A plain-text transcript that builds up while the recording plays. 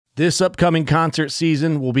This upcoming concert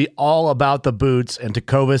season will be all about the boots, and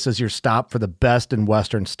Tecovas is your stop for the best in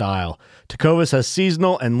Western style. Tecovas has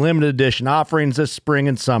seasonal and limited edition offerings this spring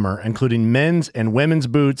and summer, including men's and women's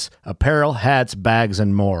boots, apparel, hats, bags,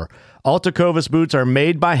 and more. All Tecovas boots are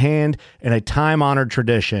made by hand in a time-honored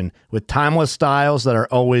tradition with timeless styles that are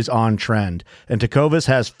always on trend. And Tecovas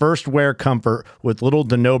has first wear comfort with little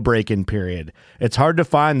to no break-in period. It's hard to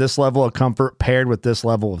find this level of comfort paired with this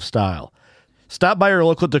level of style. Stop by your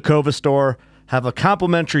local Tecovas store, have a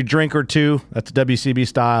complimentary drink or two, that's WCB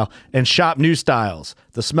style, and shop new styles.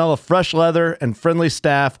 The smell of fresh leather and friendly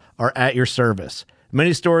staff are at your service.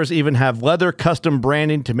 Many stores even have leather custom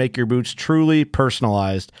branding to make your boots truly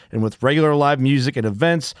personalized. And with regular live music and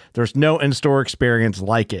events, there's no in-store experience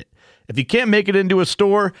like it. If you can't make it into a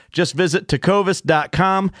store, just visit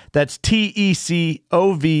tecovas.com. That's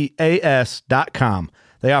TECOVAS.com.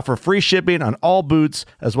 They offer free shipping on all boots,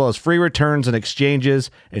 as well as free returns and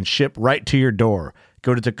exchanges, and ship right to your door.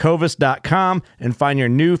 Go to tecovas.com and find your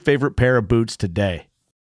new favorite pair of boots today.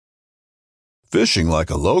 Fishing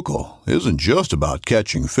like a local isn't just about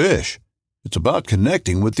catching fish. It's about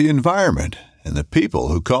connecting with the environment and the people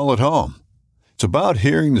who call it home. It's about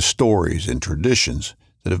hearing the stories and traditions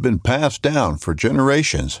that have been passed down for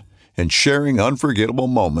generations and sharing unforgettable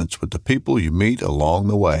moments with the people you meet along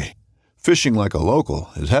the way. Fishing like a local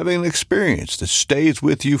is having an experience that stays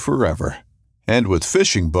with you forever. And with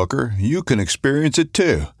Fishing Booker, you can experience it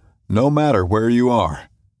too, no matter where you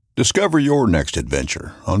are. Discover your next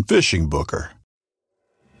adventure on Fishing Booker.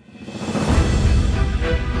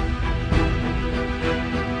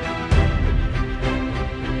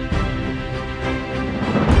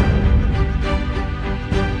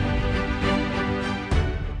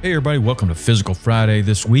 Hey everybody, welcome to Physical Friday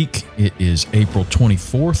this week. It is April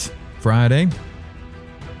 24th, Friday,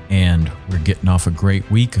 and we're getting off a great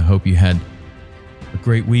week. I hope you had a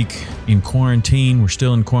great week in quarantine. We're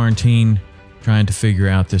still in quarantine, trying to figure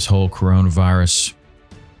out this whole coronavirus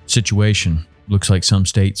situation. Looks like some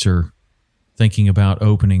states are thinking about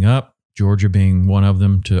opening up, Georgia being one of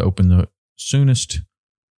them to open the soonest.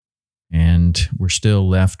 And we're still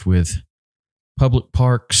left with public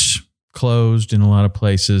parks closed in a lot of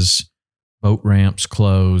places, boat ramps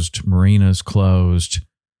closed, marinas closed,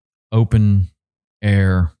 open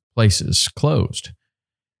air places closed.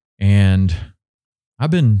 And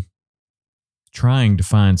I've been trying to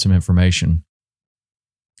find some information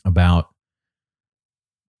about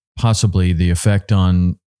possibly the effect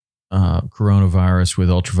on coronavirus with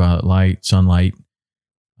ultraviolet light, sunlight,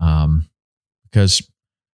 because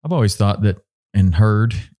I've always thought that and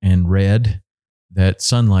heard and read that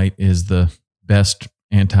sunlight is the best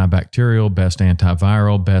antibacterial, best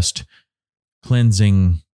antiviral, best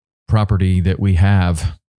cleansing property that we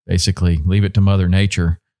have. Basically, leave it to Mother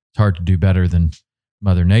Nature. It's hard to do better than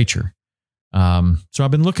Mother Nature. So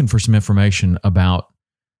I've been looking for some information about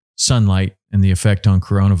sunlight and the effect on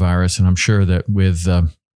coronavirus, and I'm sure that with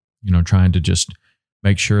trying to just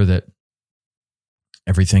make sure that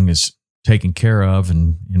everything is taken care of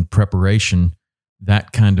and in preparation,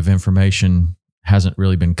 that kind of information hasn't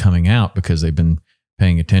really been coming out because they've been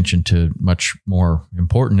paying attention to much more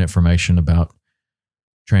important information about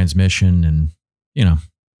transmission and,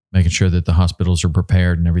 making sure that the hospitals are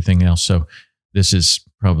prepared and everything else. So this is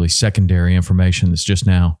probably secondary information that's just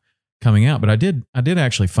now coming out. But I did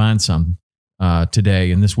actually find some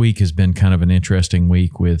today, and this week has been kind of an interesting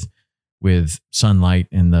week with sunlight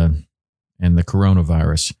and the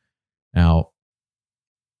coronavirus. Now,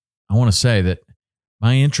 I want to say that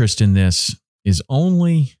my interest in this is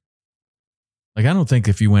only, I don't think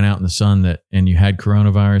if you went out in the sun and you had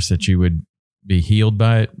coronavirus that you would be healed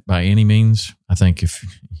by it by any means. I think if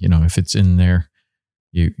it's in there,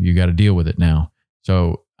 you got to deal with it now.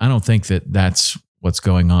 So I don't think that that's what's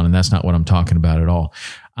going on, and that's not what I'm talking about at all.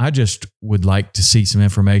 I just would like to see some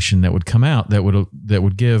information that would come out that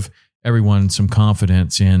would give everyone some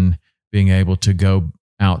confidence in being able to go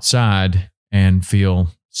outside and feel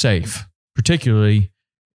safe, particularly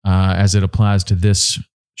as it applies to this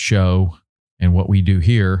show and what we do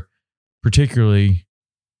here, particularly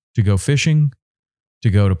to go fishing, to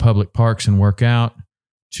go to public parks and work out,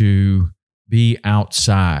 to be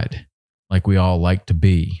outside like we all like to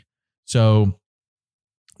be. So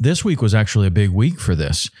this week was actually a big week for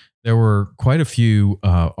this. There were quite a few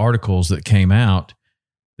articles that came out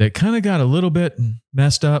that kind of got a little bit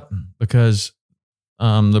messed up because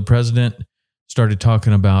the president started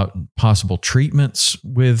talking about possible treatments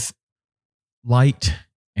with light,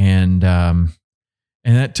 and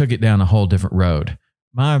that took it down a whole different road.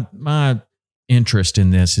 My interest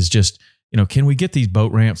in this is just can we get these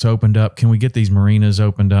boat ramps opened up? Can we get these marinas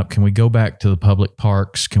opened up? Can we go back to the public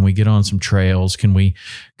parks? Can we get on some trails? Can we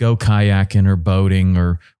go kayaking or boating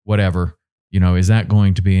or whatever? Is that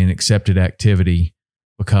going to be an accepted activity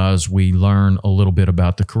because we learn a little bit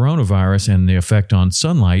about the coronavirus and the effect on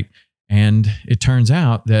sunlight? And it turns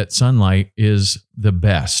out that sunlight is the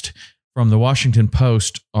best. From the Washington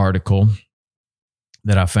Post article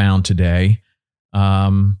that I found today,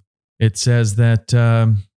 it says that,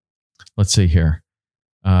 let's see here.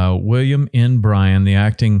 William N. Bryan, the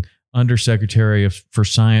acting Undersecretary for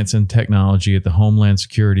Science and Technology at the Homeland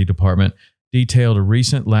Security Department, detailed a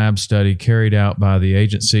recent lab study carried out by the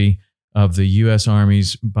agency of the U.S.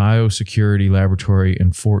 Army's Biosecurity Laboratory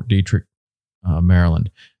in Fort Detrick,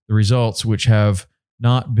 Maryland. The results, which have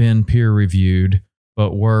not been peer-reviewed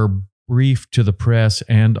but were briefed to the press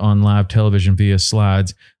and on live television via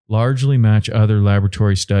slides, largely match other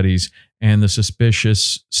laboratory studies and the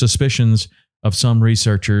suspicions of some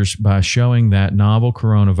researchers by showing that novel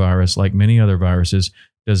coronavirus, like many other viruses,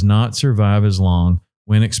 does not survive as long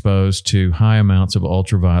when exposed to high amounts of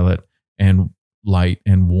ultraviolet and light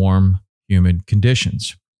and warm, humid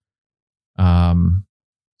conditions.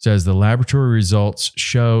 Says the laboratory results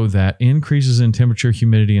show that increases in temperature,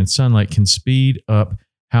 humidity, and sunlight can speed up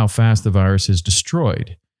how fast the virus is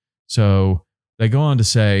destroyed. So they go on to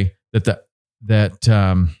say that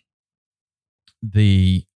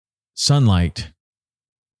the sunlight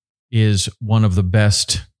is one of the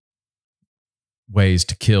best ways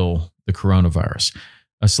to kill the coronavirus.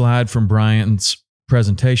 A slide from Bryan's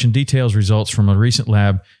presentation details results from a recent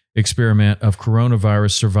lab experiment of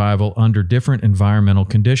coronavirus survival under different environmental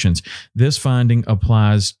conditions. This finding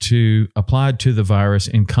applied to the virus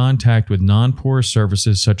in contact with non-porous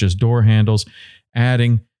surfaces such as door handles.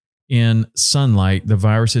 Adding in sunlight, the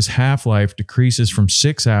virus's half-life decreases from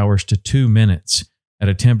 6 hours to 2 minutes at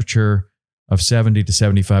a temperature of 70 to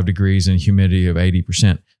 75 degrees and humidity of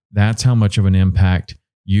 80%. That's how much of an impact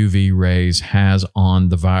UV rays has on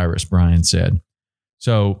the virus, Bryan said.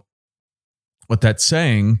 So what that's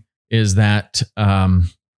saying is that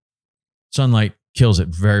sunlight kills it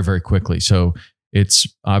very, very quickly. So it's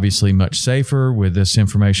obviously much safer with this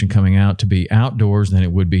information coming out to be outdoors than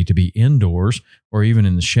it would be to be indoors or even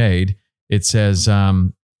in the shade. It says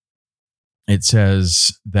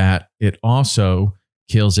that it also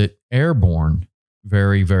kills it airborne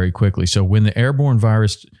very, very quickly. So when the airborne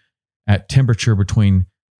virus at temperature between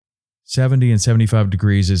 70 and 75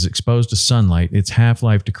 degrees is exposed to sunlight, its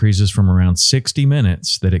half-life decreases from around 60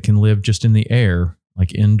 minutes that it can live just in the air,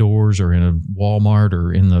 like indoors or in a Walmart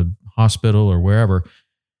or in the hospital or wherever.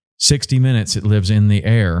 60 minutes it lives in the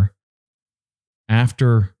air.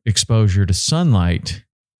 After exposure to sunlight,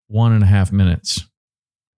 1.5 minutes.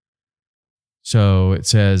 So it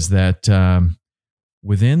says that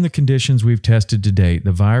within the conditions we've tested to date,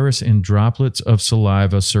 the virus in droplets of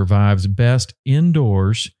saliva survives best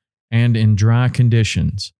indoors and in dry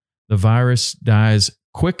conditions. The virus dies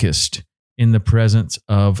quickest in the presence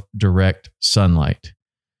of direct sunlight.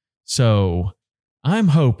 So I'm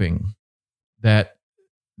hoping that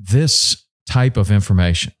this type of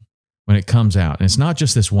information, when it comes out, and it's not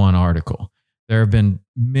just this one article, there have been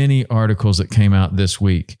many articles that came out this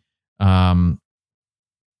week. There's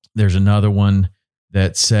another one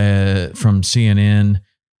that said from CNN,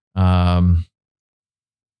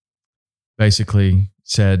 basically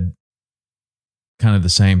said kind of the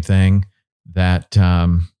same thing, that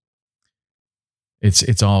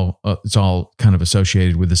it's all kind of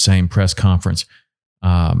associated with the same press conference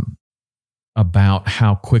about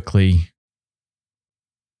how quickly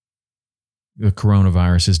the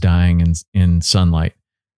coronavirus is dying in sunlight.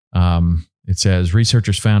 It says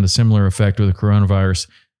researchers found a similar effect with the coronavirus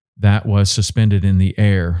that was suspended in the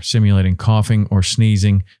air, simulating coughing or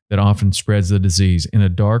sneezing that often spreads the disease. In a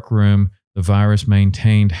dark room, the virus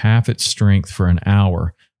maintained half its strength for an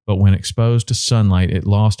hour, but when exposed to sunlight, it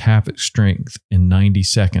lost half its strength in 90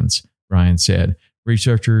 seconds, Bryan said.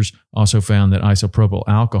 Researchers also found that isopropyl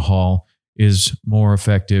alcohol is more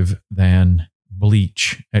effective than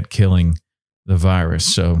bleach at killing the virus.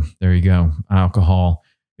 So there you go. Alcohol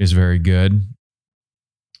is very good.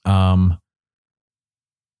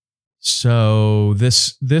 So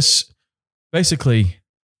this basically,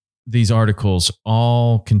 these articles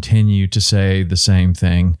all continue to say the same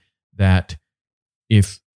thing, that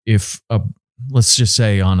if let's just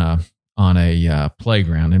say on a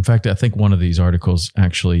playground. In fact, I think one of these articles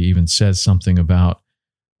actually even says something about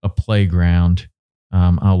a playground.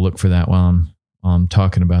 I'll look for that while I'm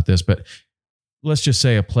talking about this, but let's just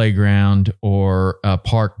say a playground or a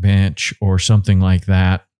park bench or something like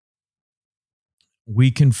that.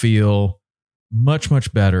 We can feel much,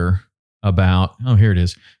 much better about, here it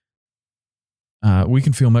is. We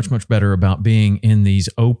can feel much, much better about being in these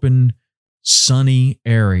open, sunny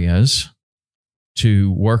areas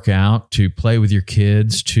to work out, to play with your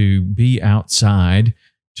kids, to be outside,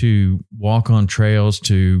 to walk on trails,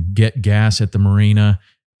 to get gas at the marina,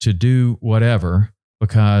 to do whatever,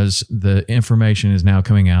 because the information is now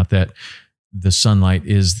coming out that the sunlight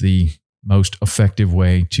is the most effective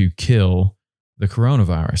way to kill the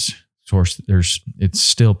coronavirus. Of course, it's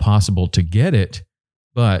still possible to get it,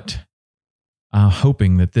 but I'm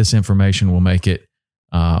hoping that this information will make it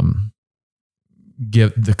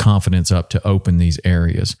give the confidence up to open these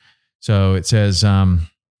areas. So it says,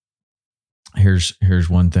 here's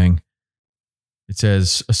one thing. It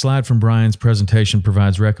says, a slide from Brian's presentation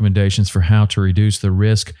provides recommendations for how to reduce the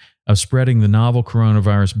risk of spreading the novel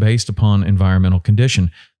coronavirus based upon environmental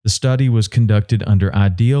condition. The study was conducted under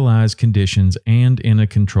idealized conditions and in a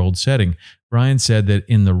controlled setting. Brian said that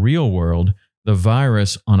in the real world, the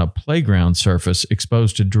virus on a playground surface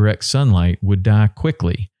exposed to direct sunlight would die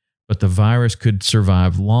quickly, but the virus could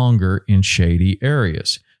survive longer in shady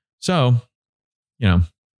areas. So, there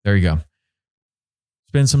you go.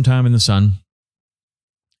 Spend some time in the sun,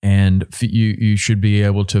 and you should be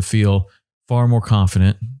able to feel far more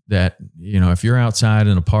confident that, if you're outside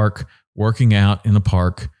in a park, working out in a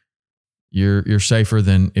park, you're safer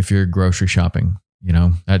than if you're grocery shopping.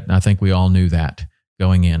 I think we all knew that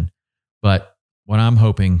going in. But what I'm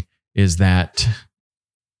hoping is that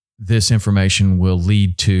this information will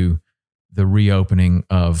lead to the reopening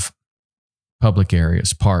of public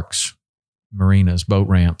areas, parks, marinas, boat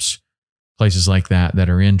ramps, places like that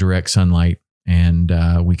are in direct sunlight, and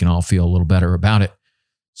we can all feel a little better about it.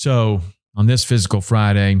 So on this Physical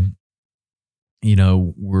Friday,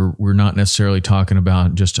 we're not necessarily talking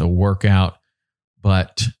about just a workout,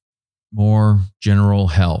 but more general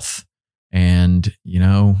health. And,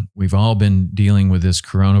 we've all been dealing with this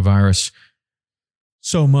coronavirus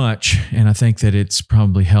so much, and I think that it's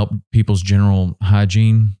probably helped people's general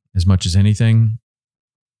hygiene as much as anything.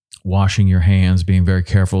 Washing your hands, being very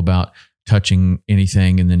careful about touching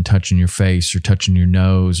anything and then touching your face or touching your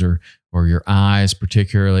nose or your eyes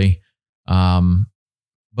particularly.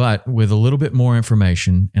 But with a little bit more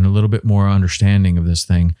information and a little bit more understanding of this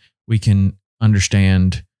thing, we can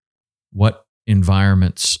understand what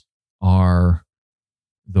environments are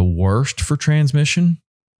the worst for transmission,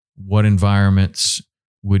 what environments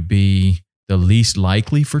would be the least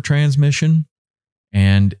likely for transmission.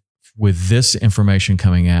 And with this information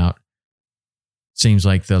coming out, seems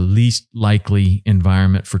like the least likely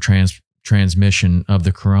environment for transmission of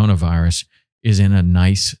the coronavirus is in a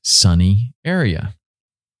nice sunny area.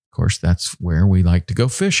 Of course, that's where we like to go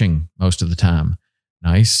fishing most of the time.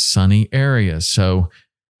 Nice sunny areas. So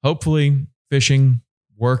hopefully fishing,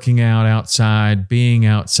 working out outside, being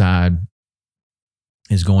outside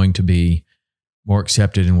is going to be more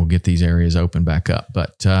accepted, and we'll get these areas open back up.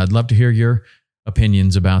 But I'd love to hear your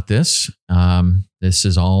opinions about this. This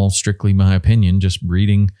is all strictly my opinion, just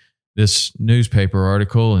reading this newspaper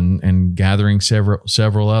article and gathering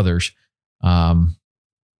several others.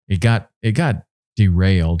 It got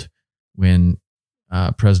derailed when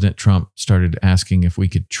President Trump started asking if we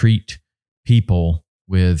could treat people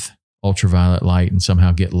with ultraviolet light and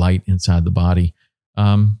somehow get light inside the body.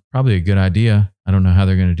 Probably a good idea. I don't know how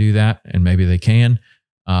they're going to do that, and maybe they can.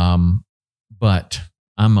 But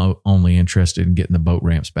I'm only interested in getting the boat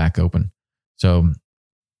ramps back open. So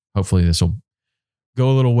hopefully this will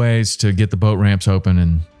go a little ways to get the boat ramps open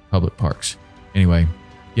in public parks. Anyway,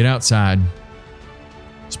 get outside,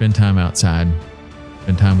 spend time outside,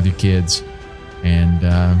 spend time with your kids, and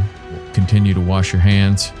continue to wash your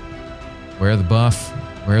hands. Wear the buff,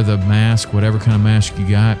 wear the mask, whatever kind of mask you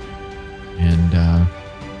got. And,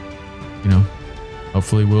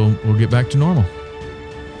 hopefully we'll get back to normal.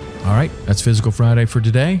 All right, that's Physical Friday for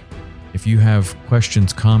today. If you have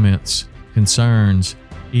questions, comments, concerns,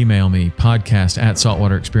 email me,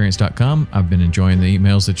 podcast@saltwaterexperience.com. I've been enjoying the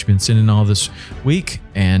emails that you've been sending all this week,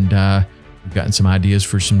 and we've gotten some ideas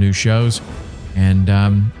for some new shows. And,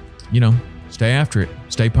 stay after it,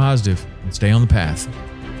 stay positive, and stay on the path.